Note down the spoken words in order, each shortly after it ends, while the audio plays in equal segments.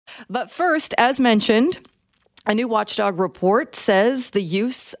But first, as mentioned, a new Watchdog report says the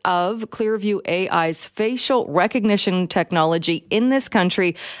use of Clearview AI's facial recognition technology in this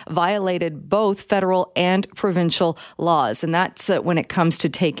country violated both federal and provincial laws. And that's when it comes to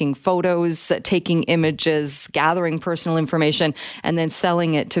taking photos, taking images, gathering personal information, and then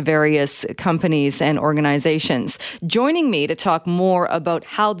selling it to various companies and organizations. Joining me to talk more about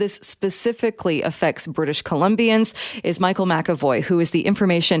how this specifically affects British Columbians is Michael McAvoy, who is the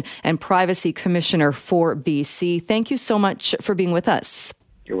Information and Privacy Commissioner for BC. Thank you so much for being with us.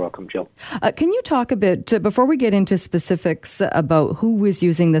 You're welcome, Jill. Can you talk a bit, before we get into specifics about who is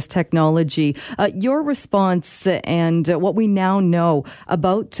using this technology, your response and what we now know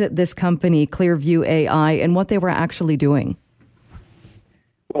about this company, Clearview AI, and what they were actually doing?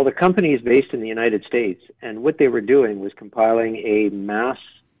 Well, the company is based in the United States, and what they were doing was compiling a mass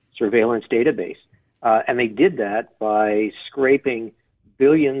surveillance database. And they did that by scraping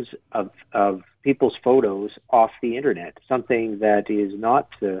billions of people's photos off the internet, something that is not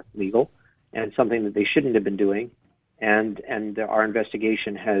legal and something that they shouldn't have been doing. And our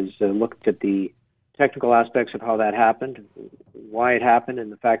investigation has looked at the technical aspects of how that happened, why it happened,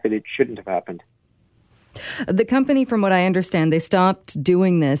 and the fact that it shouldn't have happened. The company, from what I understand, they stopped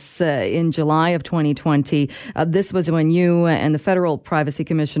doing this in July of 2020. This was when you and the Federal Privacy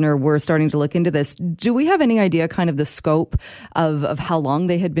Commissioner were starting to look into this. Do we have any idea kind of the scope of how long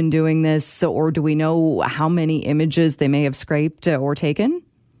they had been doing this, or do we know how many images they may have scraped or taken?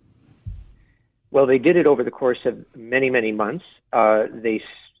 Well, they did it over the course of many, many months. They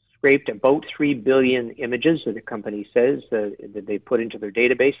scraped about 3 billion images, that the company says, that they put into their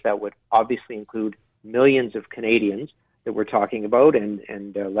database. That would obviously include millions of Canadians that we're talking about,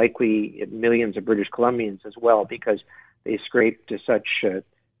 and likely millions of British Columbians as well, because they scraped such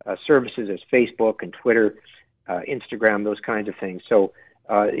services as Facebook and Twitter, Instagram, those kinds of things. So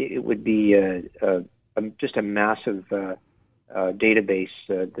it would be just a massive database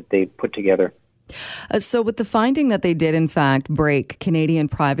that they put together. So with the finding that they did, in fact, break Canadian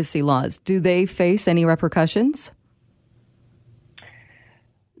privacy laws, do they face any repercussions?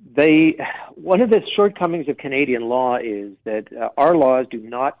 One of the shortcomings of Canadian law is that our laws do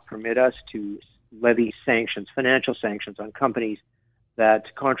not permit us to levy sanctions, financial sanctions, on companies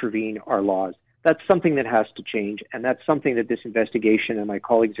that contravene our laws. That's something that has to change, and that's something that this investigation and my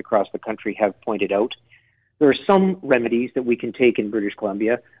colleagues across the country have pointed out. There are some remedies that we can take in British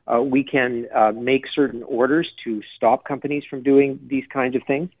Columbia. We can make certain orders to stop companies from doing these kinds of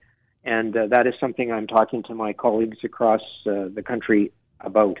things, and that is something I'm talking to my colleagues across the country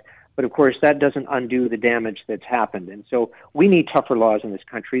about. But of course, that doesn't undo the damage that's happened. And so we need tougher laws in this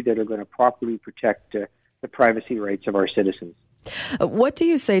country that are going to properly protect the privacy rights of our citizens. What do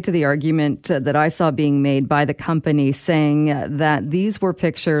you say to the argument that I saw being made by the company saying that these were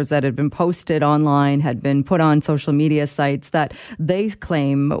pictures that had been posted online, had been put on social media sites that they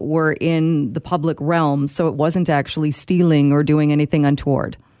claim were in the public realm, so it wasn't actually stealing or doing anything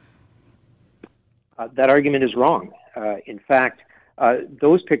untoward? That argument is wrong. In fact,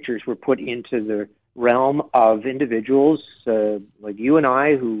 those pictures were put into the realm of individuals like you and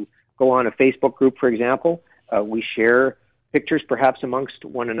I who go on a Facebook group, for example. We share pictures perhaps amongst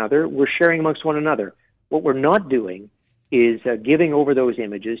one another. We're sharing amongst one another. What we're not doing is giving over those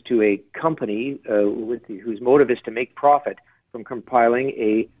images to a company whose motive is to make profit from compiling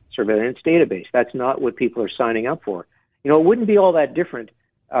a surveillance database. That's not what people are signing up for. You know, it wouldn't be all that different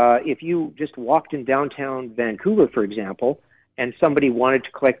if you just walked in downtown Vancouver, for example, and somebody wanted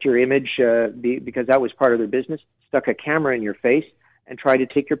to collect your image because that was part of their business, stuck a camera in your face and tried to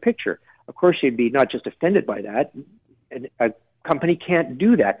take your picture. Of course, you'd be not just offended by that. A company can't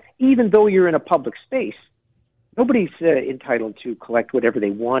do that. Even though you're in a public space, nobody's entitled to collect whatever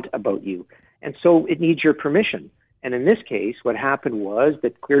they want about you. And so it needs your permission. And in this case, what happened was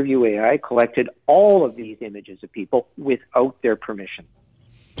that Clearview AI collected all of these images of people without their permission.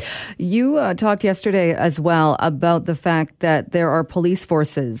 You talked yesterday as well about the fact that there are police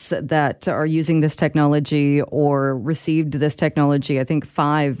forces that are using this technology or received this technology, I think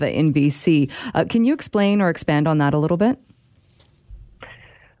 5 in BC. Can you explain or expand on that a little bit?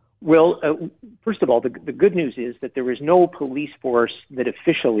 Well, first of all, the good news is that there is no police force that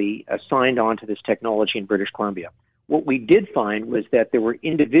officially signed on to this technology in British Columbia. What we did find was that there were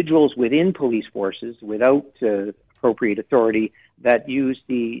individuals within police forces without appropriate authority that used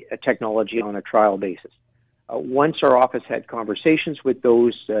the technology on a trial basis. Once our office had conversations with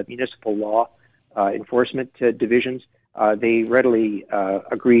those municipal law enforcement divisions, they readily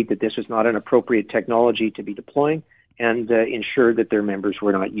agreed that this was not an appropriate technology to be deploying and ensured that their members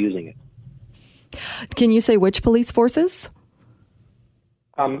were not using it. Can you say which police forces?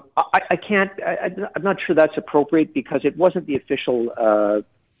 I can't. I'm not sure that's appropriate because it wasn't the official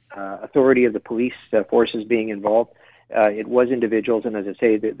authority of the police forces being involved. It was individuals, and as I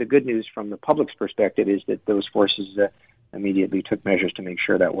say, the good news from the public's perspective is that those forces immediately took measures to make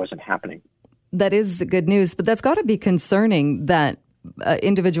sure that wasn't happening. That is good news, but that's got to be concerning that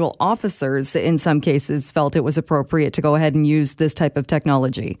individual officers in some cases felt it was appropriate to go ahead and use this type of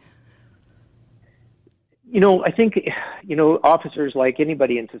technology. I think, officers, like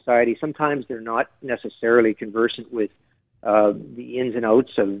anybody in society, sometimes they're not necessarily conversant with the ins and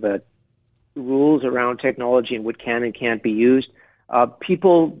outs of rules around technology and what can and can't be used.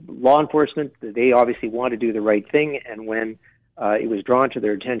 Law enforcement, they obviously want to do the right thing, and when it was drawn to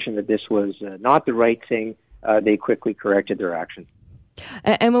their attention that this was not the right thing, they quickly corrected their action.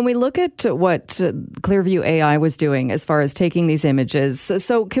 And when we look at what Clearview AI was doing as far as taking these images,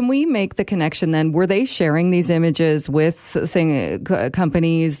 so can we make the connection then? Were they sharing these images with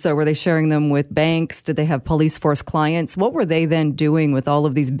companies? Or were they sharing them with banks? Did they have police force clients? What were they then doing with all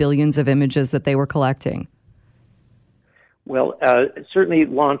of these billions of images that they were collecting? Well, certainly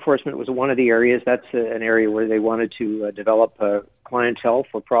law enforcement was one of the areas. That's an area where they wanted to develop clientele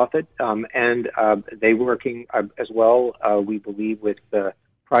for profit, and they were working as well, we believe, with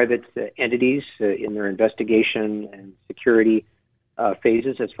private entities in their investigation and security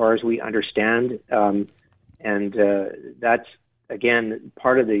phases, as far as we understand. And that's, again,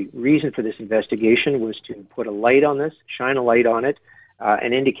 part of the reason for this investigation was to put a light on this, shine a light on it,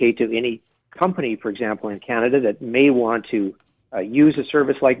 and indicate to any company, for example, in Canada that may want to use a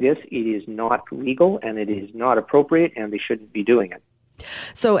service like this, it is not legal and it is not appropriate and they shouldn't be doing it.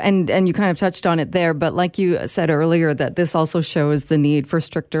 So, and you kind of touched on it there, but like you said earlier, that this also shows the need for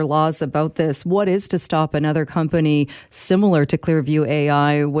stricter laws about this. What is to stop another company similar to Clearview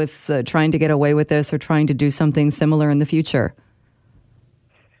AI with trying to get away with this or trying to do something similar in the future?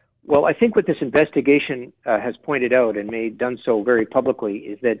 Well, I think what this investigation has pointed out, and done so very publicly,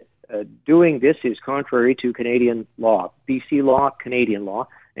 is that doing this is contrary to Canadian law, BC law, Canadian law,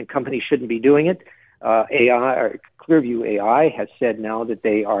 and companies shouldn't be doing it. Clearview AI has said now that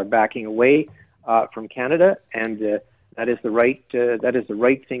they are backing away from Canada, and that is the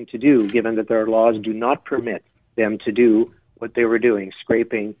right thing to do, given that their laws do not permit them to do what they were doing,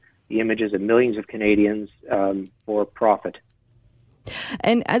 scraping the images of millions of Canadians for profit.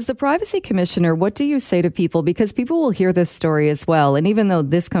 And as the privacy commissioner, what do you say to people? Because people will hear this story as well. And even though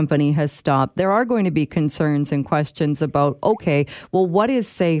this company has stopped, there are going to be concerns and questions about, okay, well, what is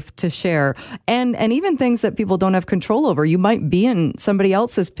safe to share? And even things that people don't have control over. You might be in somebody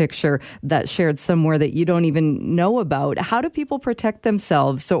else's picture that's shared somewhere that you don't even know about. How do people protect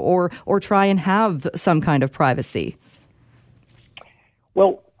themselves or try and have some kind of privacy?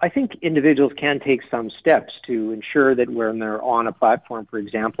 Well, I think individuals can take some steps to ensure that when they're on a platform, for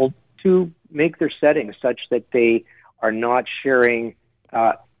example, to make their settings such that they are not sharing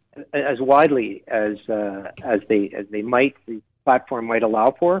as widely as they might, the platform might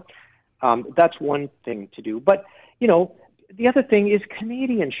allow for. That's one thing to do. But, the other thing is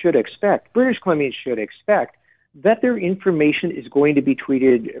Canadians should expect, British Columbians should expect that their information is going to be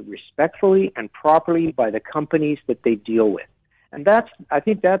treated respectfully and properly by the companies that they deal with. And I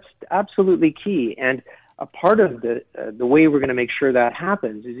think that's absolutely key. And a part of the way we're going to make sure that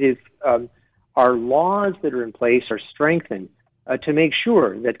happens is if our laws that are in place are strengthened to make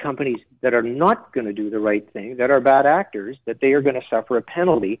sure that companies that are not going to do the right thing, that are bad actors, that they are going to suffer a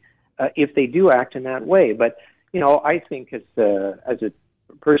penalty if they do act in that way. But, I think as a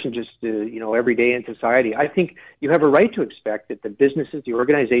person just, every day in society, I think you have a right to expect that the businesses, the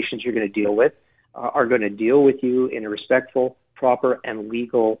organizations you're going to deal with are going to deal with you in a respectful, proper and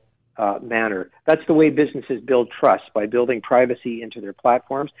legal manner. That's the way businesses build trust, by building privacy into their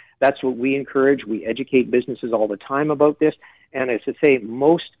platforms. That's what we encourage. We educate businesses all the time about this. And as I say,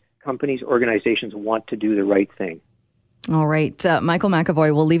 most companies, organizations want to do the right thing. All right. Michael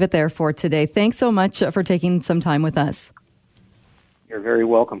McAvoy, we'll leave it there for today. Thanks so much for taking some time with us. You're very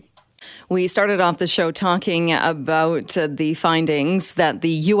welcome. We started off the show talking about the findings that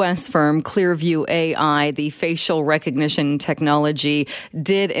the U.S. firm Clearview AI, the facial recognition technology,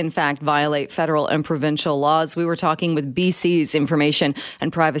 did in fact violate federal and provincial laws. We were talking with BC's Information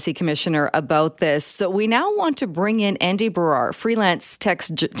and Privacy Commissioner about this. So we now want to bring in Andy Barrar, freelance tech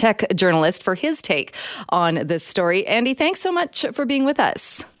journalist, for his take on this story. Andy, thanks so much for being with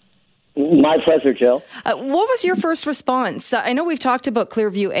us. My pleasure, Jill. What was your first response? I know we've talked about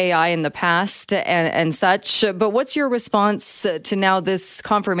Clearview AI in the past and such, but what's your response to now this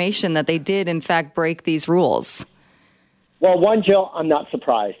confirmation that they did, in fact, break these rules? Well, one, Jill, I'm not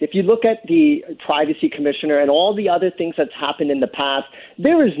surprised. If you look at the privacy commissioner and all the other things that's happened in the past,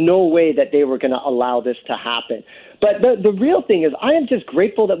 there is no way that they were going to allow this to happen. But the real thing is I am just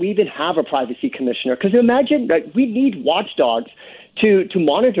grateful that we even have a privacy commissioner, because imagine that we need watchdogs to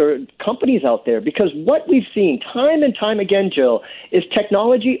monitor companies out there, because what we've seen time and time again, Jill, is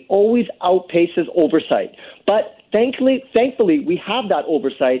technology always outpaces oversight. But thankfully, we have that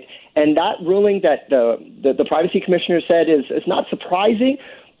oversight, and that ruling that the privacy commissioner said is not surprising,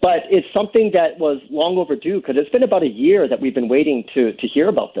 but it's something that was long overdue, because it's been about a year that we've been waiting to hear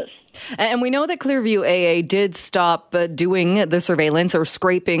about this. And we know that Clearview AA did stop doing the surveillance or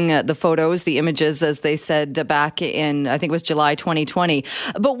scraping the photos, the images, as they said back in, I think it was July 2020.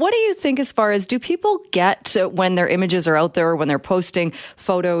 But what do you think as far as, do people get when their images are out there, when they're posting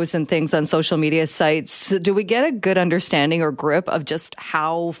photos and things on social media sites, do we get a good understanding or grip of just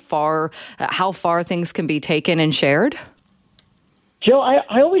how far things can be taken and shared? Joe,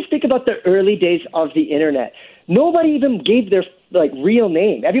 I always think about the early days of the internet. Nobody even gave their real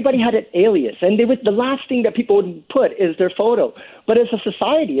name. Everybody had an alias, and the last thing that people would put is their photo. But as a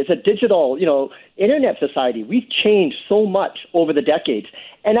society, as a digital, internet society, we've changed so much over the decades.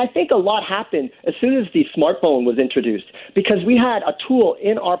 And I think a lot happened as soon as the smartphone was introduced, because we had a tool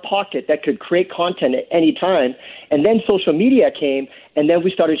in our pocket that could create content at any time. And then social media came, and then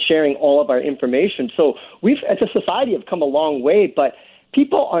we started sharing all of our information. So we've, as a society, have come a long way, but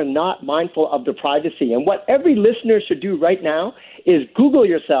people are not mindful of their privacy. And what every listener should do right now is Google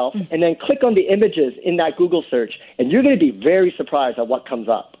yourself and then click on the images in that Google search, and you're going to be very surprised at what comes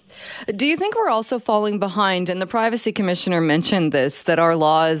up. Do you think we're also falling behind? And the privacy commissioner mentioned this, that our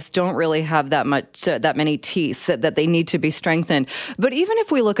laws don't really have that many teeth, that they need to be strengthened. But even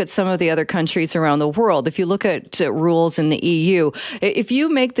if we look at some of the other countries around the world, if you look at rules in the EU, if you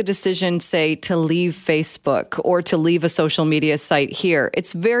make the decision, say, to leave Facebook or to leave a social media site here,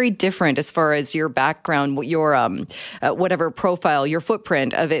 it's very different as far as your background, your whatever profile, your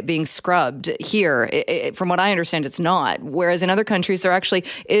footprint of it being scrubbed here. From what I understand, it's not. Whereas in other countries, there actually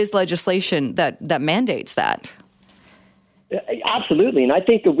is legislation that mandates that. Absolutely. And I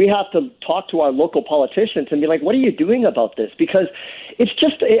think that we have to talk to our local politicians and be like, what are you doing about this? Because it's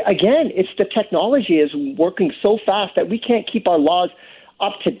just, again, it's the technology is working so fast that we can't keep our laws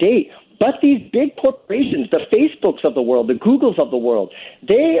up to date. But these big corporations, the Facebooks of the world, the Googles of the world,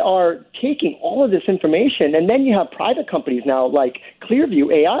 they are taking all of this information. And then you have private companies now like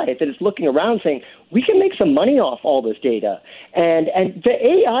Clearview AI that is looking around saying, we can make some money off all this data. And the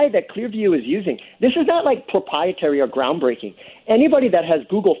AI that Clearview is using, this is not like proprietary or groundbreaking. Anybody that has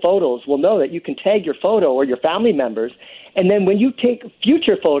Google Photos will know that you can tag your photo or your family members, and then when you take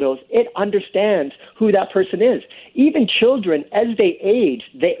future photos, it understands who that person is. Even children, as they age,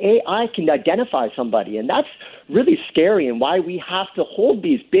 the AI can identify somebody, and that's really scary, and why we have to hold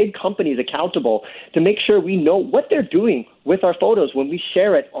these big companies accountable to make sure we know what they're doing with our photos when we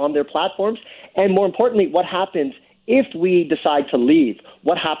share it on their platforms, and more importantly, what happens if we decide to leave.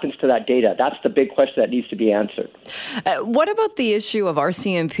 What happens to that data? That's the big question that needs to be answered. What about the issue of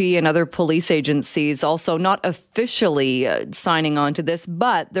RCMP and other police agencies also not officially signing on to this,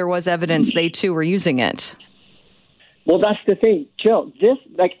 but there was evidence they too were using it? Well, that's the thing, Jill.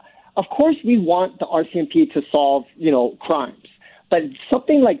 Of course, we want the RCMP to solve, crimes. But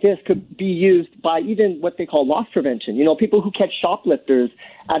something like this could be used by even what they call loss prevention. People who catch shoplifters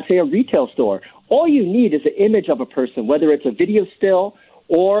at, say, a retail store. All you need is an image of a person, whether it's a video still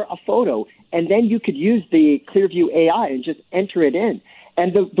or a photo, and then you could use the Clearview AI and just enter it in.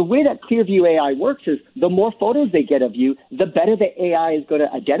 And the way that Clearview AI works is the more photos they get of you, the better the AI is going to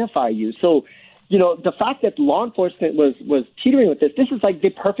identify you. So, the fact that law enforcement was teetering with this is like the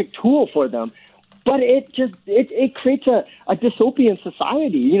perfect tool for them. But it creates a dystopian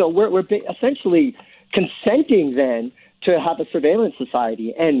society. We're essentially consenting then to have a surveillance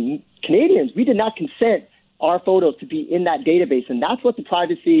society. And Canadians, we did not consent our photos to be in that database. And that's what the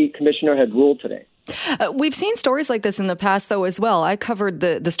privacy commissioner had ruled today. We've seen stories like this in the past, though, as well. I covered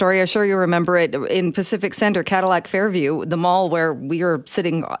the story, I'm sure you remember it, in Pacific Centre, Cadillac Fairview, the mall where we are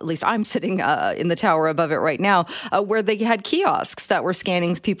sitting, at least I'm sitting in the tower above it right now, where they had kiosks that were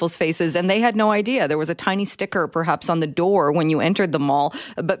scanning people's faces, and they had no idea. There was a tiny sticker perhaps on the door when you entered the mall,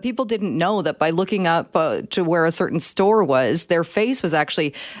 but people didn't know that by looking up to where a certain store was, their face was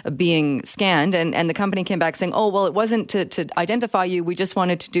actually being scanned, and the company came back saying, oh, well, it wasn't to identify you. We just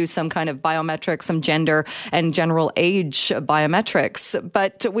wanted to do some kind of biometrics, some gender and general age biometrics.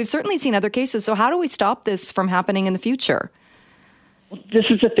 But we've certainly seen other cases. So how do we stop this from happening in the future? This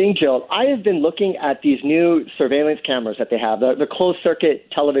is the thing, Jill. I have been looking at these new surveillance cameras that they have, the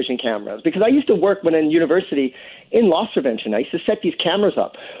closed-circuit television cameras, because I used to work when in university in loss prevention. I used to set these cameras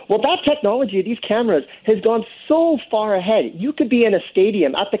up. Well, that technology, these cameras, has gone so far ahead. You could be in a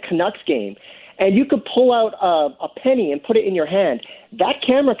stadium at the Canucks game, and you could pull out a penny and put it in your hand. That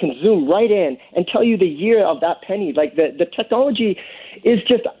camera can zoom right in and tell you the year of that penny. Like the technology is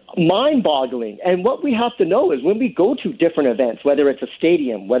just mind-boggling. And what we have to know is when we go to different events, whether it's a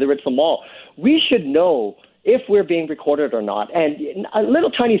stadium, whether it's a mall, we should know if we're being recorded or not. And a little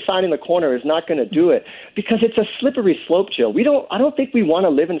tiny sign in the corner is not going to do it because it's a slippery slope, Jill. I don't think we want to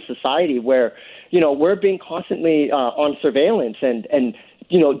live in a society where, we're being constantly on surveillance and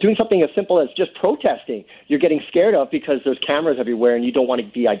doing something as simple as just protesting, you're getting scared of because there's cameras everywhere and you don't want to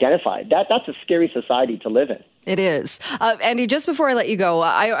be identified. That's a scary society to live in. It is. Andy, just before I let you go,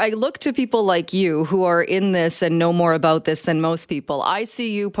 I look to people like you who are in this and know more about this than most people. I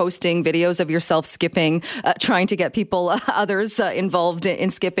see you posting videos of yourself skipping, trying to get others involved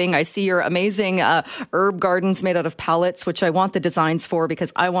in skipping. I see your amazing herb gardens made out of pallets, which I want the designs for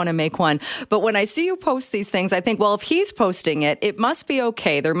because I want to make one. But when I see you post these things, I think, well, if he's posting it, it must be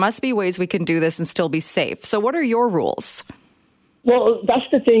okay. There must be ways we can do this and still be safe. So what are your rules? Well, that's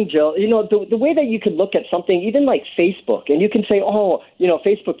the thing, Jill. The way that you could look at something, even like Facebook, and you can say,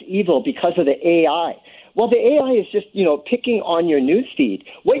 Facebook's evil because of the AI. Well, the AI is just, picking on your news feed.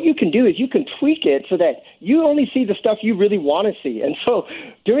 What you can do is you can tweak it so that you only see the stuff you really want to see. And so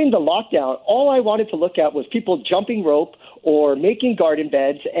during the lockdown, all I wanted to look at was people jumping rope or making garden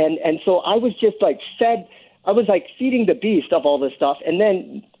beds. And so I was just feeding the beast of all this stuff. And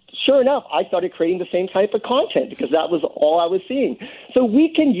then sure enough, I started creating the same type of content because that was all I was seeing. So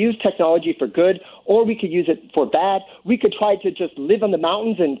we can use technology for good, or we could use it for bad. We could try to just live in the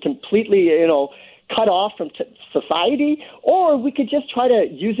mountains and completely, cut off from society, or we could just try to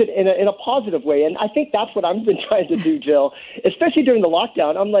use it in a positive way. And I think that's what I've been trying to do, Jill, especially during the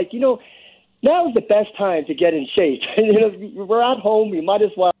lockdown. I'm like, now is the best time to get in shape. We're at home. We might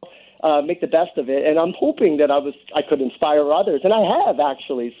as well make the best of it. And I'm hoping that I could inspire others. And I have,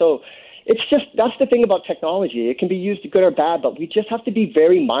 actually. So that's the thing about technology. It can be used good or bad, but we just have to be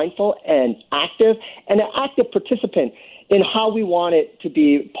very mindful and active and an active participant in how we want it to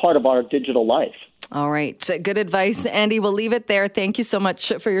be part of our digital life. All right. Good advice, Andy. We'll leave it there. Thank you so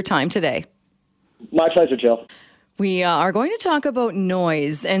much for your time today. My pleasure, Jill. We are going to talk about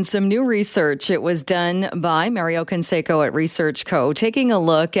noise and some new research. It was done by Mario Canseco at Research Co., taking a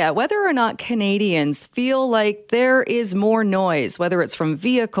look at whether or not Canadians feel like there is more noise, whether it's from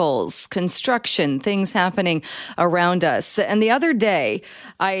vehicles, construction, things happening around us. And the other day,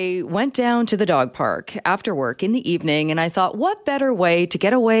 I went down to the dog park after work in the evening, and I thought, what better way to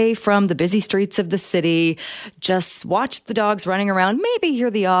get away from the busy streets of the city, just watch the dogs running around, maybe hear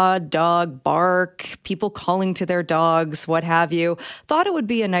the odd dog bark, people calling to their dogs, what have you. Thought it would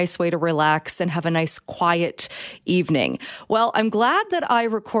be a nice way to relax and have a nice quiet evening. Well, I'm glad that I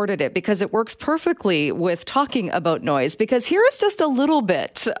recorded it because it works perfectly with talking about noise, because here's just a little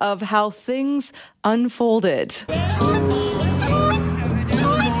bit of how things unfolded.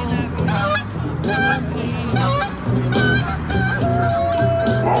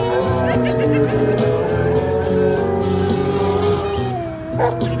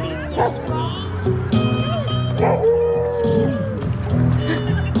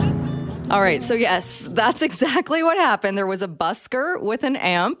 All right. So yes, that's exactly what happened. There was a busker with an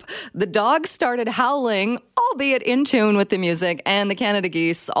amp. The dog started howling, albeit in tune with the music. And the Canada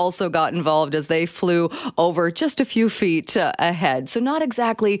geese also got involved as they flew over just a few feet ahead. So not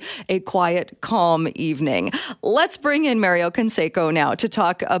exactly a quiet, calm evening. Let's bring in Mario Canseco now to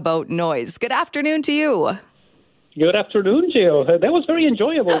talk about noise. Good afternoon to you. Good afternoon, Jill. That was very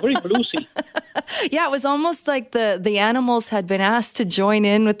enjoyable, very bluesy. Yeah, it was almost like the animals had been asked to join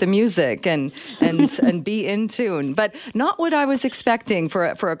in with the music and be in tune, but not what I was expecting for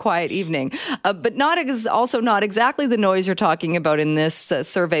a quiet evening. But not exactly the noise you're talking about in this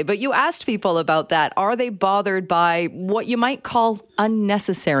survey. But you asked people about that. Are they bothered by what you might call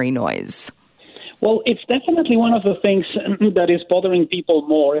unnecessary noise? Well, it's definitely one of the things that is bothering people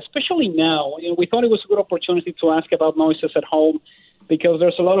more, especially now. We thought it was a good opportunity to ask about noises at home because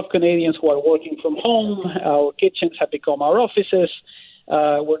there's a lot of Canadians who are working from home. Our kitchens have become our offices.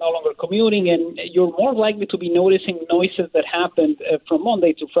 We're no longer commuting, and you're more likely to be noticing noises that happened from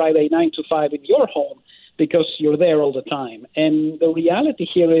Monday to Friday, 9 to 5 in your home because you're there all the time. And the reality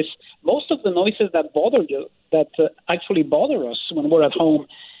here is most of the noises that bother you, that actually bother us when we're at home,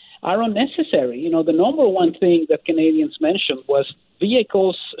 are unnecessary. The number one thing that Canadians mentioned was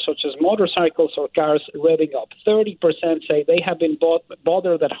vehicles such as motorcycles or cars revving up. 30% say they have been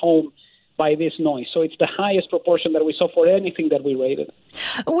bothered at home by this noise. So it's the highest proportion that we saw for anything that we rated.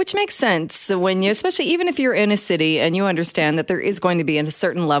 Which makes sense when you, especially even if you're in a city and you understand that there is going to be a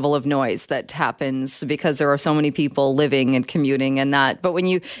certain level of noise that happens because there are so many people living and commuting and that. But when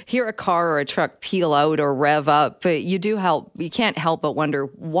you hear a car or a truck peel out or rev up, you can't help but wonder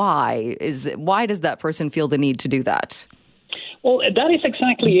why does that person feel the need to do that? Well, that is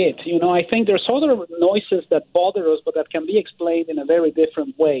exactly it. I think there's other noises that bother us, but that can be explained in a very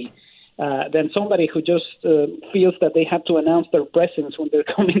different way than somebody who just feels that they have to announce their presence when they're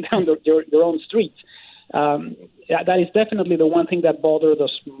coming down their own street. That is definitely the one thing that bothers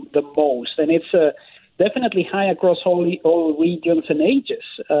us the most, and it's definitely high across all regions and ages.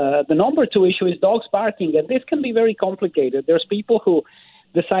 The number two issue is dogs barking, and this can be very complicated. There's people who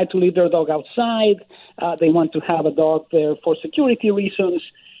decide to leave their dog outside. They want to have a dog there for security reasons.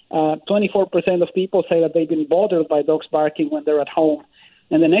 24% of people say that they've been bothered by dogs barking when they're at home.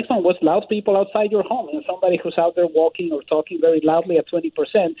 And the next one was loud people outside your home, somebody who's out there walking or talking very loudly at 20%,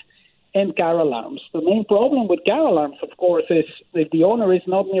 and car alarms. The main problem with car alarms, of course, is if the owner is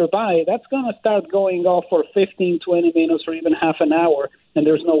not nearby, that's going to start going off for 15, 20 minutes or even half an hour, and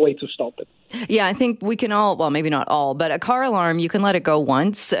there's no way to stop it. Yeah, I think we can all, well, maybe not all, but a car alarm, you can let it go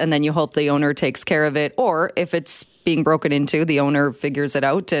once, and then you hope the owner takes care of it, or if it's being broken into, the owner figures it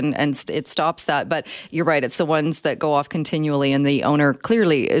out and it stops that. But you're right, it's the ones that go off continually and the owner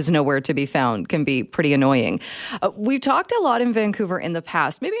clearly is nowhere to be found, can be pretty annoying. We've talked a lot in Vancouver in the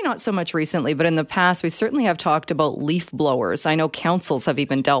past, maybe not so much recently, but in the past we certainly have talked about leaf blowers. I know councils have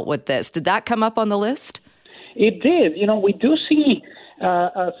even dealt with this. Did that come up on the list? It did. We do see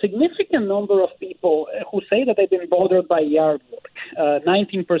a significant number of people who say that they've been bothered by yard work,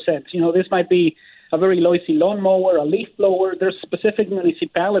 19%. This might be a very noisy lawnmower, a leaf blower. There's specific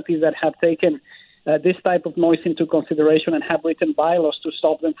municipalities that have taken this type of noise into consideration and have written bylaws to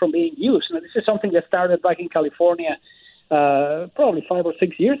stop them from being used. Now, this is something that started back in California probably 5 or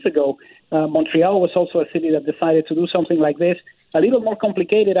 6 years ago. Montreal was also a city that decided to do something like this. A little more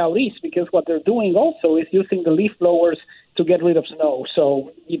complicated out east because what they're doing also is using the leaf blowers to get rid of snow.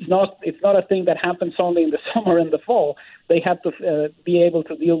 So it's not a thing that happens only in the summer and the fall. They have to be able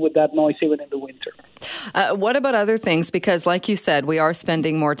to deal with that noise even in the winter. What about other things? Because like you said, we are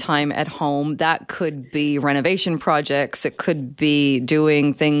spending more time at home. That could be renovation projects. It could be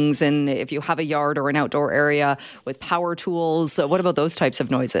doing things in, if you have a yard or an outdoor area with power tools. What about those types of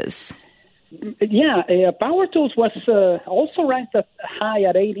noises? Yeah, power tools was also ranked high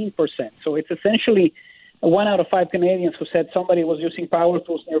at 18%. So it's essentially 1 out of 5 Canadians who said somebody was using power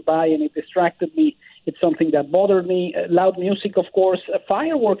tools nearby and it distracted me. It's something that bothered me. Loud music, of course.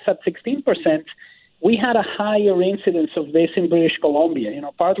 Fireworks at 16%. We had a higher incidence of this in British Columbia,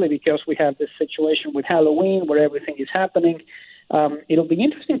 partly because we have this situation with Halloween where everything is happening. It'll be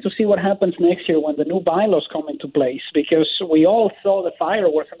interesting to see what happens next year when the new bylaws come into place, because we all saw the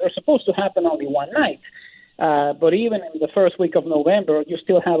fireworks, and they're supposed to happen only one night. But even in the first week of November, you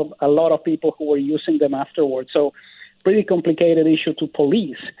still have a lot of people who were using them afterwards. So pretty complicated issue to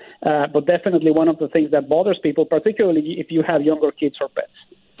police, but definitely one of the things that bothers people, particularly if you have younger kids or pets.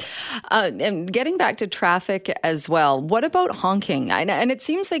 And getting back to traffic as well, what about honking? And it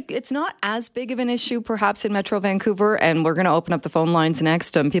seems like it's not as big of an issue perhaps in Metro Vancouver, and we're going to open up the phone lines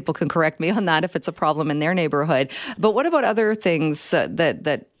next. People can correct me on that if it's a problem in their neighborhood. But what about other things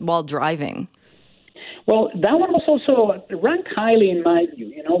that while driving? Well, that one was also ranked highly in my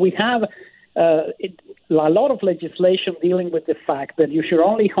view. We have a lot of legislation dealing with the fact that you should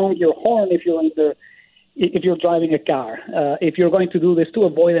only honk your horn if you're driving a car. If you're going to do this to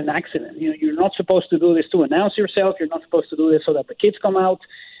avoid an accident, you're not supposed to do this to announce yourself. You're not supposed to do this so that the kids come out.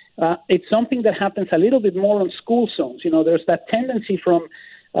 It's something that happens a little bit more on school zones. There's that tendency from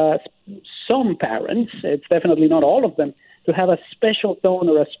some parents, it's definitely not all of them, to have a special tone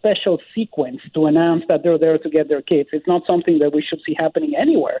or a special sequence to announce that they're there to get their kids. It's not something that we should see happening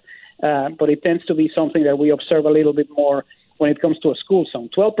anywhere, but it tends to be something that we observe a little bit more when it comes to a school zone.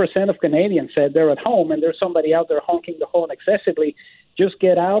 12% of Canadians said they're at home and there's somebody out there honking the horn excessively. Just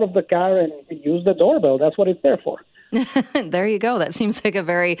get out of the car and use the doorbell. That's what it's there for. There you go. That seems like a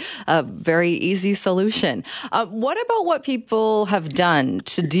very easy solution. What about what people have done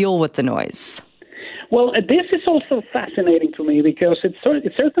to deal with the noise? Well, this is also fascinating to me because it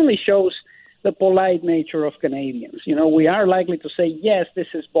certainly shows the polite nature of Canadians. We are likely to say, yes, this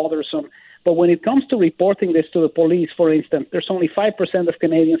is bothersome. But when it comes to reporting this to the police, for instance, there's only 5% of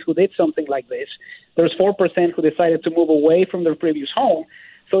Canadians who did something like this. There's 4% who decided to move away from their previous home.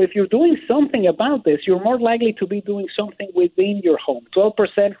 So if you're doing something about this, you're more likely to be doing something within your home.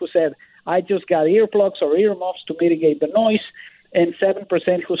 12% who said, I just got earplugs or earmuffs to mitigate the noise, and 7%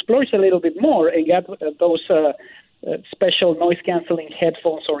 who splurged a little bit more and got those special noise-canceling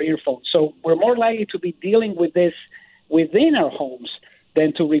headphones or earphones. So we're more likely to be dealing with this within our homes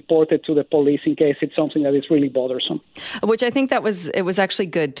than to report it to the police in case it's something that is really bothersome. Which I think it was actually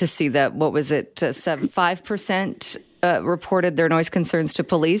good to see that, 5% reported their noise concerns to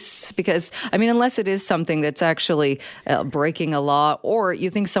police, because, I mean, unless it is something that's actually breaking a law, or you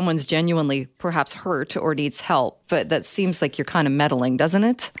think someone's genuinely perhaps hurt or needs help, but that seems like you're kind of meddling, doesn't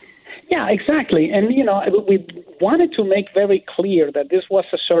it? Yeah, exactly. And, we wanted to make very clear that this was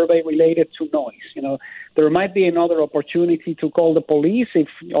a survey related to noise. There might be another opportunity to call the police if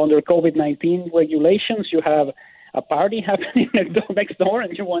under COVID-19 regulations you have a party happening next door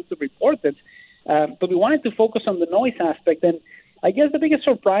and you want to report it. But we wanted to focus on the noise aspect. And I guess the biggest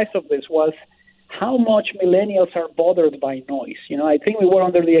surprise of this was how much millennials are bothered by noise. I think we were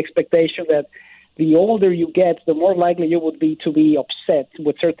under the expectation that the older you get, the more likely you would be to be upset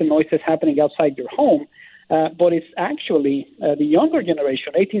with certain noises happening outside your home. But it's actually the younger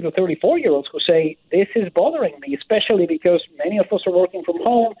generation, 18 to 34-year-olds, who say, this is bothering me, especially because many of us are working from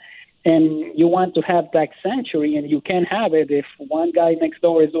home, and you want to have that sanctuary, and you can't have it if one guy next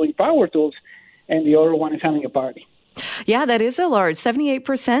door is doing power tools and the other one is having a party. Yeah, that is a large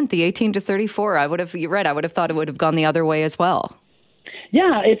 78%, the 18 to 34. You're right, I would have thought it would have gone the other way as well.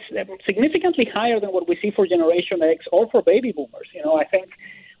 Yeah, it's significantly higher than what we see for Generation X or for baby boomers. I think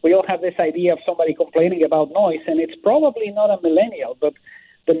we all have this idea of somebody complaining about noise, and it's probably not a millennial, but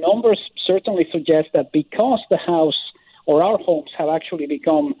the numbers certainly suggest that because the house or our homes have actually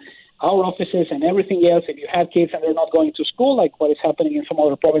become our offices and everything else, if you have kids and they're not going to school, like what is happening in some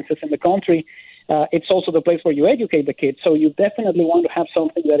other provinces in the country, it's also the place where you educate the kids. So you definitely want to have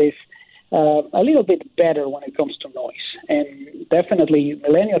something that is a little bit better when it comes to noise. And definitely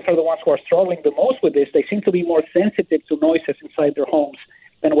millennials are the ones who are struggling the most with this. They seem to be more sensitive to noises inside their homes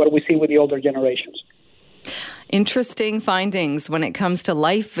than what we see with the older generations. Interesting findings when it comes to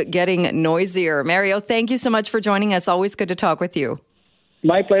life getting noisier. Mario, thank you so much for joining us. Always good to talk with you.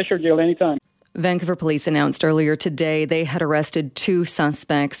 My pleasure, Jill. Anytime. Vancouver police announced earlier today they had arrested 2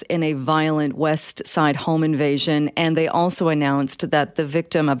 suspects in a violent West Side home invasion, and they also announced that the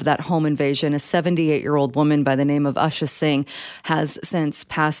victim of that home invasion, a 78-year-old woman by the name of Usha Singh, has since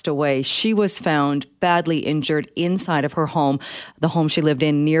passed away. She was found badly injured inside of her home, the home she lived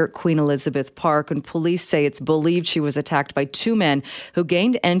in near Queen Elizabeth Park, and police say it's believed she was attacked by 2 men who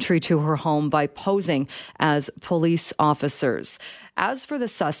gained entry to her home by posing as police officers. As for the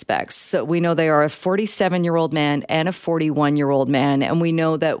suspects, we know they are a 47-year-old man and a 41-year-old man, and we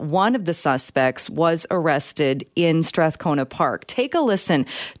know that one of the suspects was arrested in Strathcona Park. Take a listen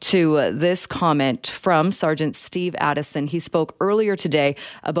to this comment from Sergeant Steve Addison. He spoke earlier today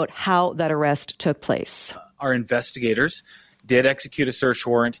about how that arrest took place. Our investigators did execute a search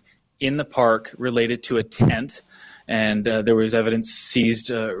warrant in the park related to a tent, and there was evidence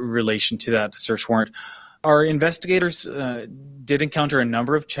seized relation to that search warrant. Our investigators did encounter a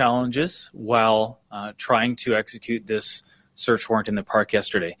number of challenges while trying to execute this search warrant in the park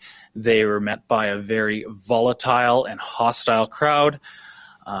yesterday. They were met by a very volatile and hostile crowd.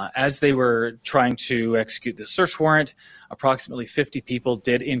 As they were trying to execute the search warrant, approximately 50 people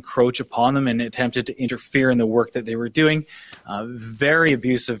did encroach upon them and attempted to interfere in the work that they were doing. Very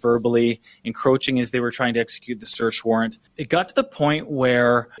abusive verbally, encroaching as they were trying to execute the search warrant. It got to the point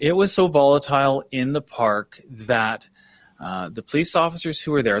where it was so volatile in the park that the police officers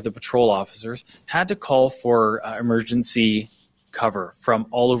who were there, the patrol officers, had to call for emergency cover from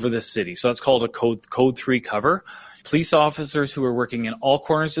all over the city. So that's called a Code 3 cover. Police officers who were working in all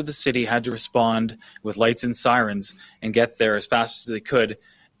corners of the city had to respond with lights and sirens and get there as fast as they could,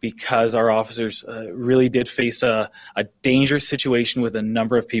 because our officers really did face a dangerous situation with a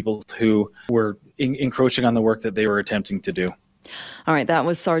number of people who were encroaching on the work that they were attempting to do. All right, that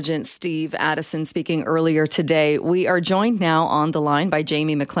was Sergeant Steve Addison speaking earlier today. We are joined now on the line by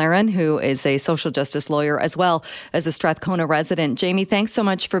Jamie McLaren, who is a social justice lawyer as well as a Strathcona resident. Jamie, thanks so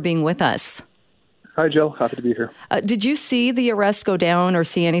much for being with us. Hi, Jill. Happy to be here. Did you see the arrest go down or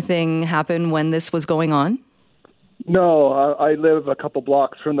see anything happen when this was going on? No, I live a couple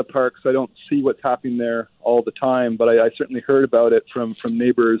blocks from the park, so I don't see what's happening there all the time. But I certainly heard about it from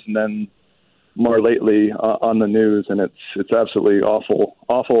neighbors, and then more lately on the news, and it's absolutely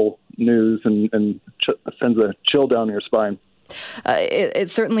awful news, and sends a chill down your spine. It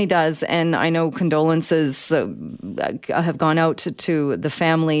certainly does, and I know condolences have gone out to the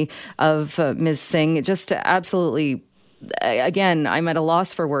family of Ms. Singh. Just absolutely again, I'm at a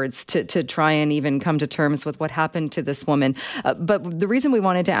loss for words to try and even come to terms with what happened to this woman. But the reason we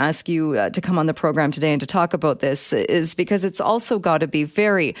wanted to ask you to come on the program today and to talk about this is because it's also got to be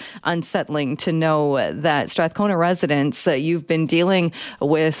very unsettling to know that Strathcona residents, you've been dealing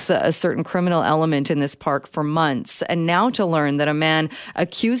with a certain criminal element in this park for months, and now to learn that a man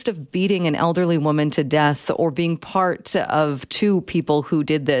accused of beating an elderly woman to death or being part of two people who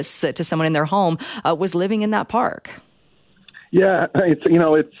did this to someone in their home was living in that park. Yeah,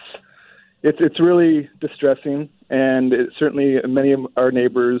 it's really distressing, and certainly many of our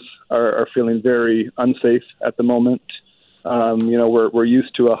neighbors are feeling very unsafe at the moment. We're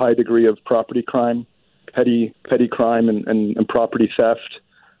used to a high degree of property crime, petty crime, and property theft.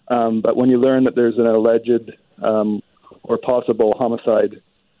 But when you learn that there's an alleged or possible homicide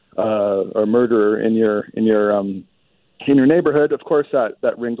or murderer in your neighborhood, of course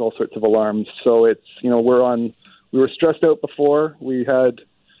that rings all sorts of alarms. So it's we were stressed out before. We're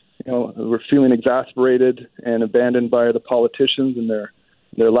feeling exasperated and abandoned by the politicians and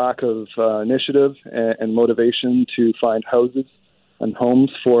their lack of initiative and motivation to find houses and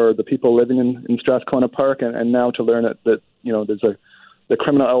homes for the people living in Strathcona Park. And now to learn that there's the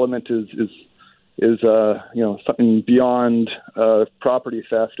criminal element is something beyond property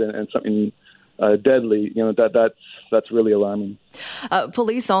theft and something deadly. That's really alarming.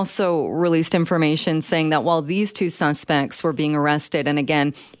 Police also released information saying that while these two suspects were being arrested, and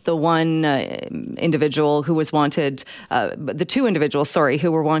again, the one individual who was wanted, the two individuals,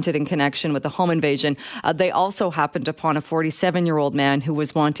 who were wanted in connection with the home invasion, they also happened upon a 47-year-old man who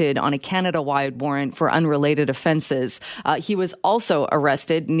was wanted on a Canada-wide warrant for unrelated offences. He was also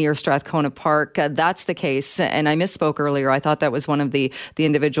arrested near Strathcona Park. That's the case, and I misspoke earlier. I thought that was one of the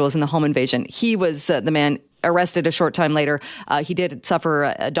individuals in the home invasion. He was the man arrested a short time later. He did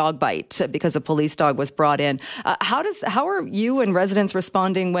suffer a dog bite because a police dog was brought in. How are you and residents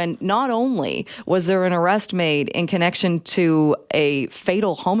responding when not only was there an arrest made in connection to a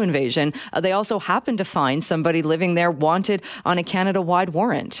fatal home invasion, they also happened to find somebody living there wanted on a Canada-wide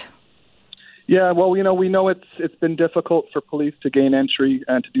warrant? Yeah, well, we know it's been difficult for police to gain entry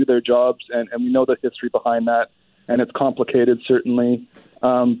and to do their jobs, and we know the history behind that, and it's complicated, certainly.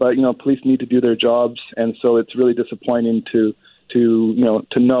 But police need to do their jobs, and so it's really disappointing to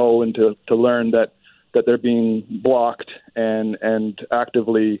know and to learn that they're being blocked and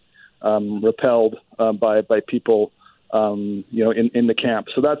actively repelled by people in the camp.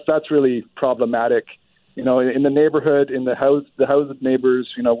 So that's really problematic. In the neighborhood, in the house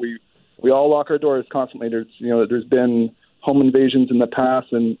neighbors, we all lock our doors constantly. There's been home invasions in the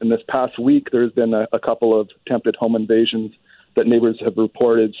past, and in this past week there's been a couple of attempted home invasions that neighbors have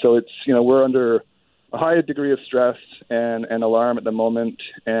reported. So it's, we're under a high degree of stress and alarm at the moment.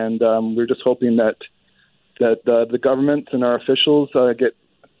 And we're just hoping that the government and our officials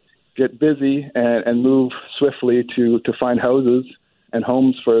get busy and move swiftly to find houses and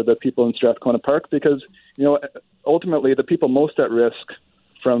homes for the people in Strathcona Park, because, ultimately the people most at risk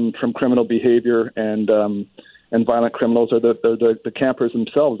from criminal behavior and violent criminals are the campers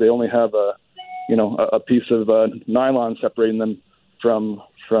themselves. They only have a piece of nylon separating them from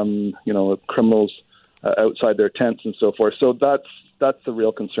criminals outside their tents and so forth. So that's the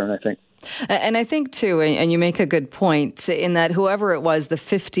real concern, I think. And I think, too, and you make a good point, in that whoever it was, the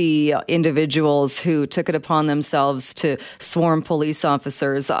 50 individuals who took it upon themselves to swarm police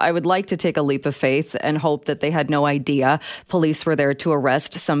officers, I would like to take a leap of faith and hope that they had no idea police were there to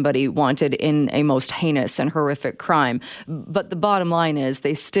arrest somebody wanted in a most heinous and horrific crime. But the bottom line is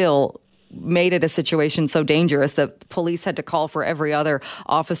they still made it a situation so dangerous that police had to call for every other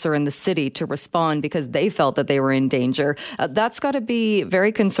officer in the city to respond because they felt that they were in danger. That's got to be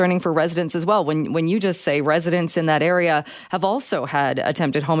very concerning for residents as well. When you just say residents in that area have also had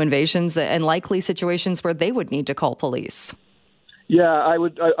attempted home invasions and likely situations where they would need to call police. Yeah, I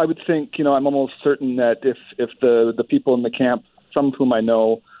would think, I'm almost certain that if the people in the camp, some of whom I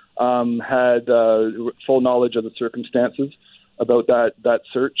know, had full knowledge of the circumstances about that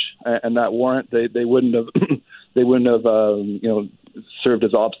search and that warrant, they wouldn't have served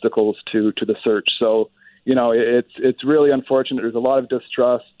as obstacles to the search. So it's really unfortunate. There's a lot of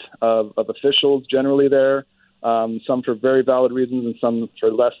distrust of officials generally there, some for very valid reasons and some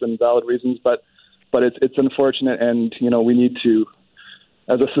for less than valid reasons. But it's unfortunate, and we need to,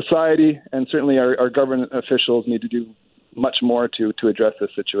 as a society, and certainly our government officials need to do much more to address this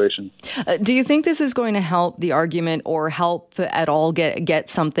situation. Do you think this is going to help the argument or help at all get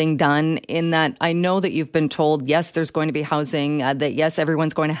something done in that I know that you've been told, yes, there's going to be housing, that yes,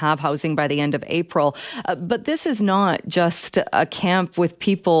 everyone's going to have housing by the end of April. But this is not just a camp with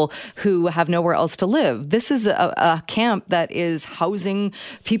people who have nowhere else to live. This is a camp that is housing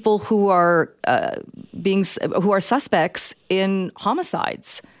people who are suspects in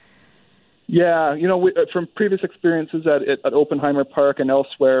homicides. Yeah, from previous experiences at Oppenheimer Park and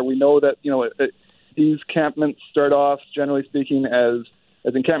elsewhere, we know that, these encampments start off, generally speaking, as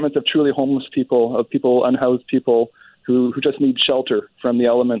encampments of truly homeless people, of people, unhoused people who just need shelter from the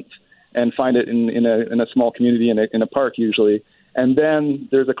elements and find it in a small community in a park usually. And then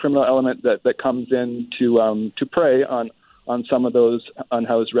there's a criminal element that comes in to prey on some of those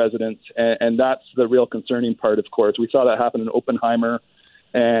unhoused residents. And that's the real concerning part, of course. We saw that happen in Oppenheimer,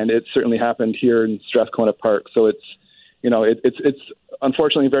 and it certainly happened here in Strathcona Park. So it's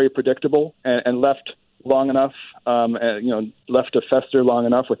unfortunately very predictable and left long enough, left to fester long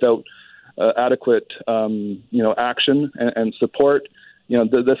enough without adequate, action and support.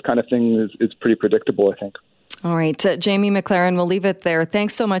 This kind of thing is pretty predictable, I think. All right. Jamie McLaren, we'll leave it there.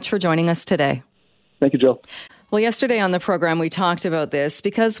 Thanks so much for joining us today. Thank you, Jill. Well, yesterday on the program, we talked about this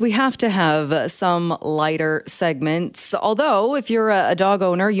because we have to have some lighter segments. Although, if you're a dog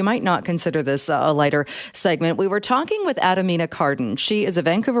owner, you might not consider this a lighter segment. We were talking with Adamina Carden. She is a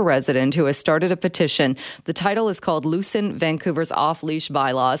Vancouver resident who has started a petition. The title is called Loosen Vancouver's Off-Leash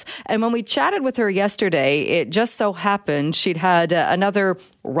Bylaws. And when we chatted with her yesterday, it just so happened she'd had another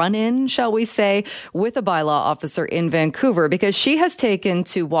run-in, shall we say, with a bylaw officer in Vancouver because she has taken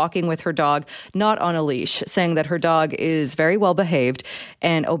to walking with her dog not on a leash, saying that her dog is very well behaved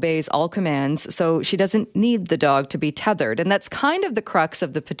and obeys all commands, so she doesn't need the dog to be tethered. And that's kind of the crux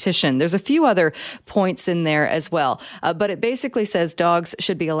of the petition. There's a few other points in there as well, but it basically says dogs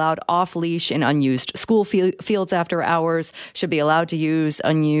should be allowed off-leash in unused school fields after hours, should be allowed to use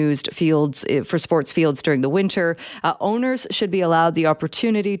unused fields for sports fields during the winter. Owners should be allowed the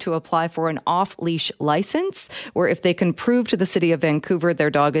opportunity to apply for an off-leash license, where if they can prove to the City of Vancouver their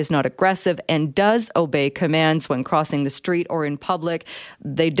dog is not aggressive and does obey commands when crossing the street or in public,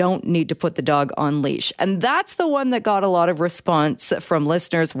 they don't need to put the dog on leash. And that's the one that got a lot of response from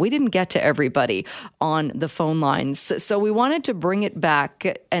listeners. We didn't get to everybody on the phone lines, so we wanted to bring it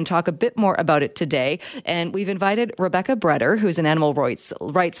back and talk a bit more about it today. And we've invited Rebecca Bretter, who's an animal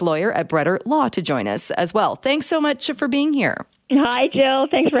rights lawyer at Bretter Law, to join us as well. Thanks so much for being here. Hi, Jill.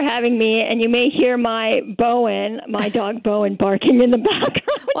 Thanks for having me. And you may hear my dog Bowen, barking in the background.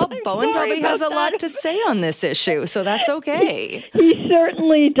 Well, Bowen probably has a lot to say on this issue, so that's okay. He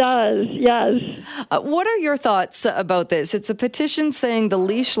certainly does, yes. What are your thoughts about this? It's a petition saying the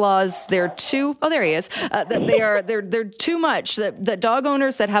leash laws, they're too, there he is, that they're too much, that dog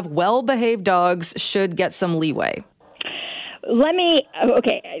owners that have well-behaved dogs should get some leeway.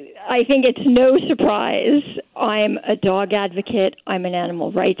 I think it's no surprise. I'm a dog advocate. I'm an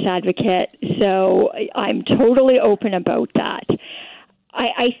animal rights advocate. So I'm totally open about that.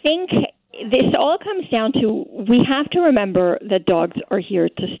 I think this all comes down to we have to remember that dogs are here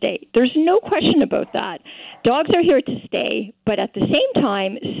to stay. There's no question about that. Dogs are here to stay, but at the same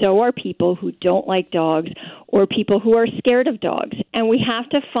time, so are people who don't like dogs or people who are scared of dogs. And we have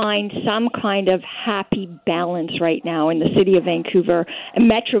to find some kind of happy balance right now in the City of Vancouver and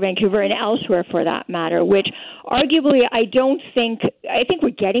Metro Vancouver and elsewhere for that matter, which arguably I think we're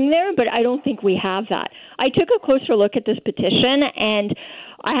getting there, but I don't think we have that. I took a closer look at this petition, and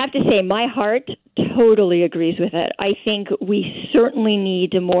I have to say my heart totally agrees with it. I think we certainly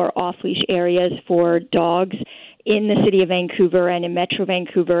need more off-leash areas for dogs in the City of Vancouver and in Metro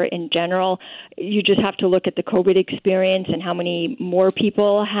Vancouver in general. You just have to look at the COVID experience and how many more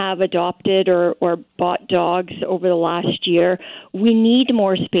people have adopted or bought dogs over the last year. We need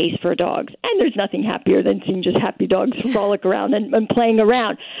more space for dogs. And there's nothing happier than seeing just happy dogs frolic around and playing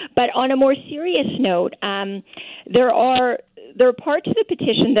around. But on a more serious note, there are parts of the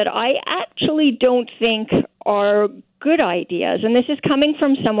petition that I actually don't think are good ideas. And this is coming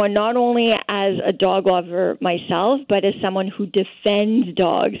from someone not only as a dog lover myself, but as someone who defends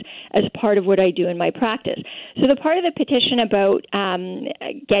dogs as part of what I do in my practice. So the part of the petition about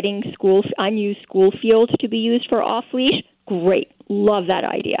getting unused school fields to be used for off-leash, great. Love that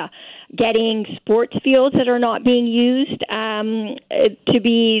idea. Getting sports fields that are not being used to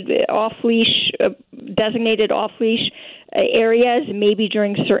be off-leash, designated off-leash areas, maybe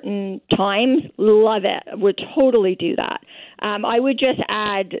during certain times, love it. Would totally do that. I would just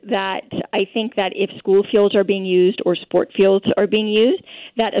add that I think that if school fields are being used or sport fields are being used,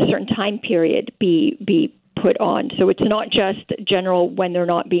 that a certain time period be put on. So it's not just general when they're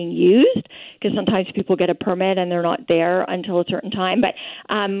not being used, because sometimes people get a permit and they're not there until a certain time. But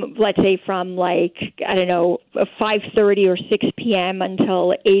let's say from 5:30 or 6 p.m.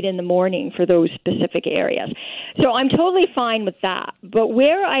 until 8 in the morning for those specific areas. So I'm totally fine with that. But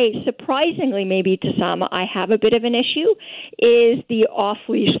where I, surprisingly maybe to some, I have a bit of an issue is the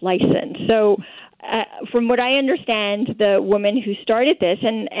off-leash license. So from what I understand, the woman who started this,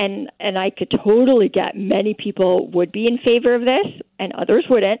 and I could totally get many people would be in favor of this and others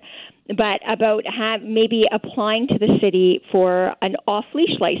wouldn't, but about maybe applying to the city for an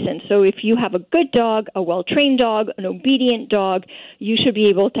off-leash license. So if you have a good dog, a well-trained dog, an obedient dog, you should be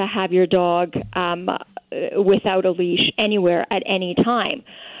able to have your dog without a leash anywhere at any time.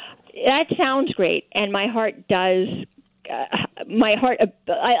 That sounds great, and my heart does.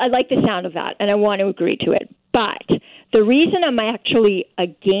 I like the sound of that, and I want to agree to it. But the reason I'm actually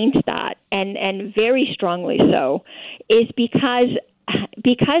against that, and very strongly so, is because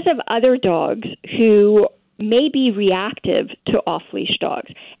of other dogs who may be reactive to off-leash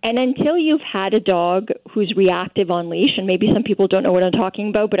dogs. And until you've had a dog who's reactive on leash, and maybe some people don't know what I'm talking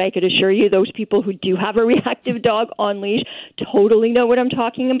about, but I could assure you those people who do have a reactive dog on leash totally know what I'm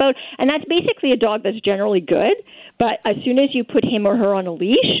talking about. And that's basically a dog that's generally good, but as soon as you put him or her on a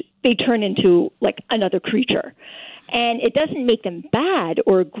leash, they turn into like another creature. And it doesn't make them bad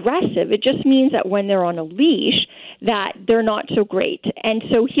or aggressive. It just means that when they're on a leash, that they're not so great. And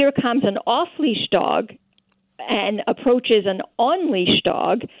so here comes an off-leash dog and approaches an on-leash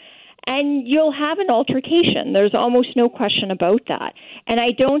dog, and you'll have an altercation. There's almost no question about that. And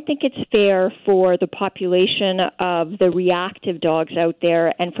I don't think it's fair for the population of the reactive dogs out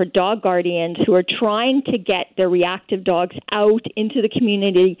there and for dog guardians who are trying to get their reactive dogs out into the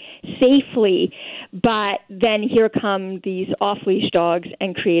community safely, but then here come these off-leash dogs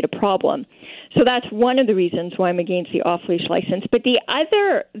and create a problem. So that's one of the reasons why I'm against the off-leash license. But the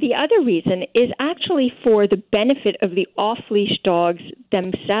other reason is actually for the benefit of the off-leash dogs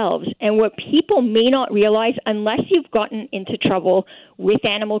themselves. And what people may not realize, unless you've gotten into trouble with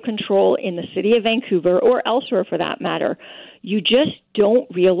animal control in the city of Vancouver or elsewhere for that matter, you just don't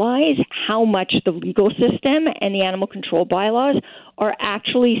realize how much the legal system and the animal control bylaws are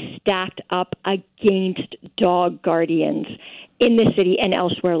actually stacked up against dog guardians in the city and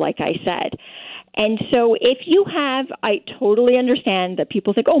elsewhere, like I said. And so if you have, I totally understand that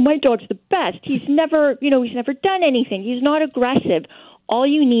people think, oh, my dog's the best. He's never done anything. He's not aggressive. All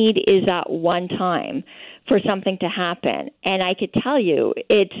you need is that one time for something to happen. And I could tell you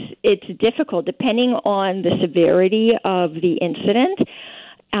it's difficult depending on the severity of the incident.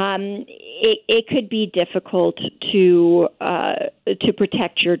 It could be difficult to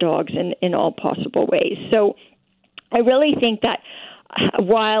protect your dogs in all possible ways. So I really think that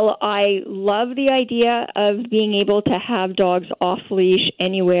while I love the idea of being able to have dogs off-leash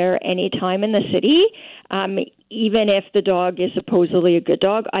anywhere, anytime in the city, even if the dog is supposedly a good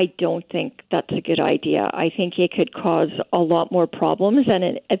dog, I don't think that's a good idea. I think it could cause a lot more problems than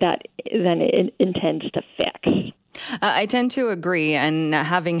it intends to fix. I tend to agree, and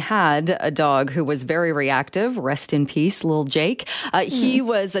having had a dog who was very reactive, rest in peace, little Jake, he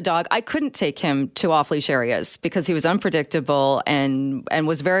was a dog, I couldn't take him to off-leash areas because he was unpredictable and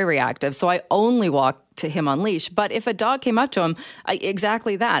was very reactive, so I only walked to him on leash. But if a dog came up to him,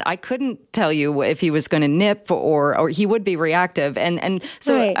 exactly that. I couldn't tell you if he was going to nip or he would be reactive. And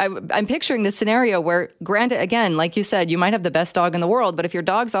so right. I'm picturing this scenario where, granted, again, like you said, you might have the best dog in the world, but if your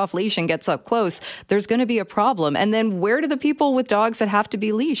dog's off leash and gets up close, there's going to be a problem. And then where do the people with dogs that have to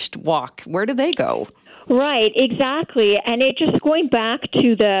be leashed walk? Where do they go? Right, exactly. And it just going back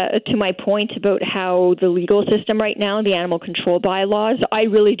to my point about how the legal system right now, the animal control bylaws, I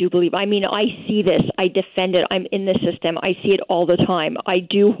really do believe, I see this, I defend it, I'm in the system, I see it all the time. I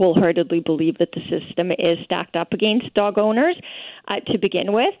do wholeheartedly believe that the system is stacked up against dog owners to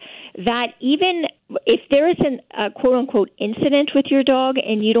begin with, that even if there is a quote-unquote incident with your dog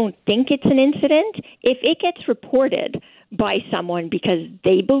and you don't think it's an incident, if it gets reported by someone because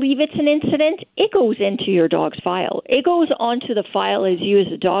they believe it's an incident, it goes into your dog's file. It goes onto the file as you as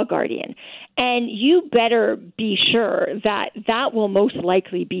a dog guardian. And you better be sure that that will most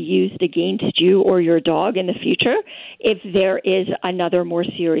likely be used against you or your dog in the future if there is another more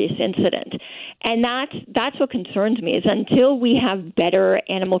serious incident. And that's what concerns me, is until we have better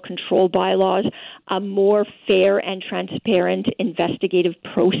animal control bylaws, a more fair and transparent investigative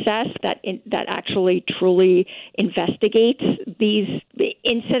process that actually truly investigates these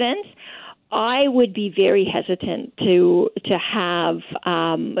incidents, I would be very hesitant to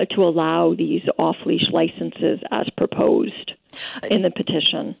allow these off-leash licenses as proposed. in the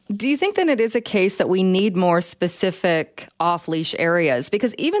petition. Do you think then it is a case that we need more specific off-leash areas?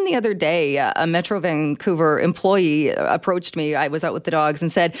 Because even the other day, a Metro Vancouver employee approached me. I was out with the dogs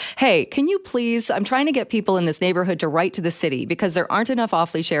and said, hey, can you please, I'm trying to get people in this neighborhood to write to the city because there aren't enough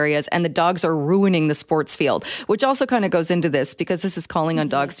off-leash areas and the dogs are ruining the sports field, which also kind of goes into this because this is calling on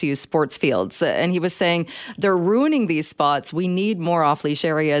dogs to use sports fields. And he was saying, they're ruining these spots. We need more off-leash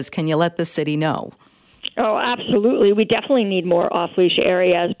areas. Can you let the city know? Oh, absolutely. We definitely need more off-leash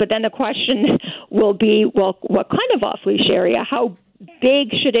areas. But then the question will be, well, what kind of off-leash area? How big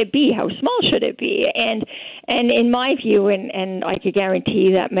should it be? How small should it be? And in my view, and I could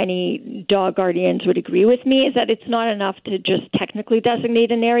guarantee that many dog guardians would agree with me, is that it's not enough to just technically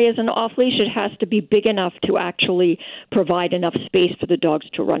designate an area as an off-leash. It has to be big enough to actually provide enough space for the dogs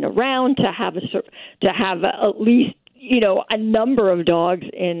to run around, to have at least a number of dogs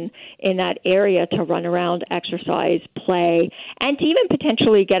in that area to run around, exercise, play, and to even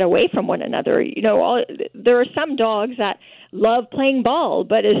potentially get away from one another. There are some dogs that love playing ball,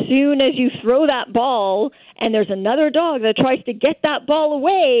 but as soon as you throw that ball and there's another dog that tries to get that ball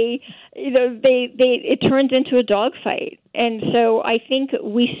away, it turns into a dog fight. And so I think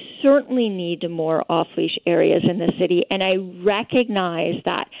we certainly need more off-leash areas in the city. And I recognize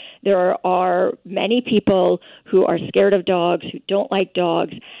that there are many people who are scared of dogs, who don't like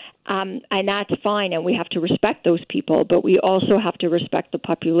dogs, and that's fine, and we have to respect those people, but we also have to respect the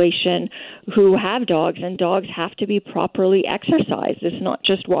population who have dogs, and dogs have to be properly exercised. It's not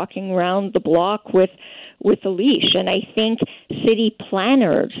just walking around the block with a leash. And I think city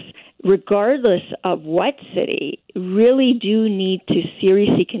planners, regardless of what city, really do need to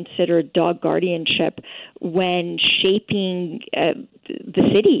seriously consider dog guardianship when shaping the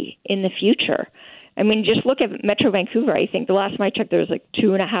city in the future. I mean, just look at Metro Vancouver. I think the last time I checked, there was like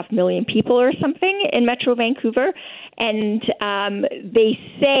 2.5 million people or something in Metro Vancouver. And they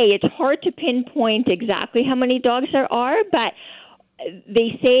say it's hard to pinpoint exactly how many dogs there are, but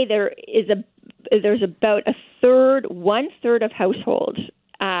they say there's about one third of households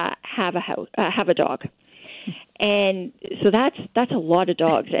have a dog. And so that's a lot of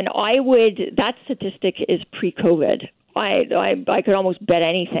dogs. And that statistic is pre-COVID. I could almost bet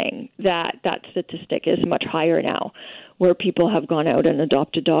anything that statistic is much higher now, where people have gone out and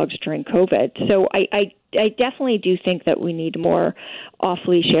adopted dogs during COVID. So I definitely do think that we need more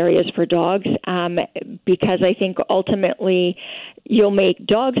off-leash areas for dogs, because I think ultimately you'll make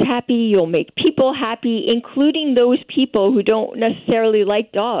dogs happy, you'll make people happy, including those people who don't necessarily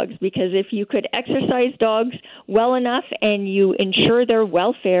like dogs, because if you could exercise dogs well enough and you ensure their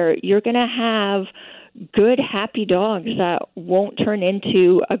welfare, you're going to have good, happy dogs that won't turn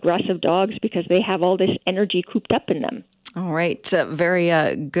into aggressive dogs because they have all this energy cooped up in them. All right.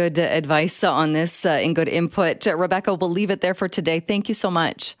 Very good advice on this and good input. Rebecca, we'll leave it there for today. Thank you so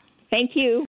much. Thank you.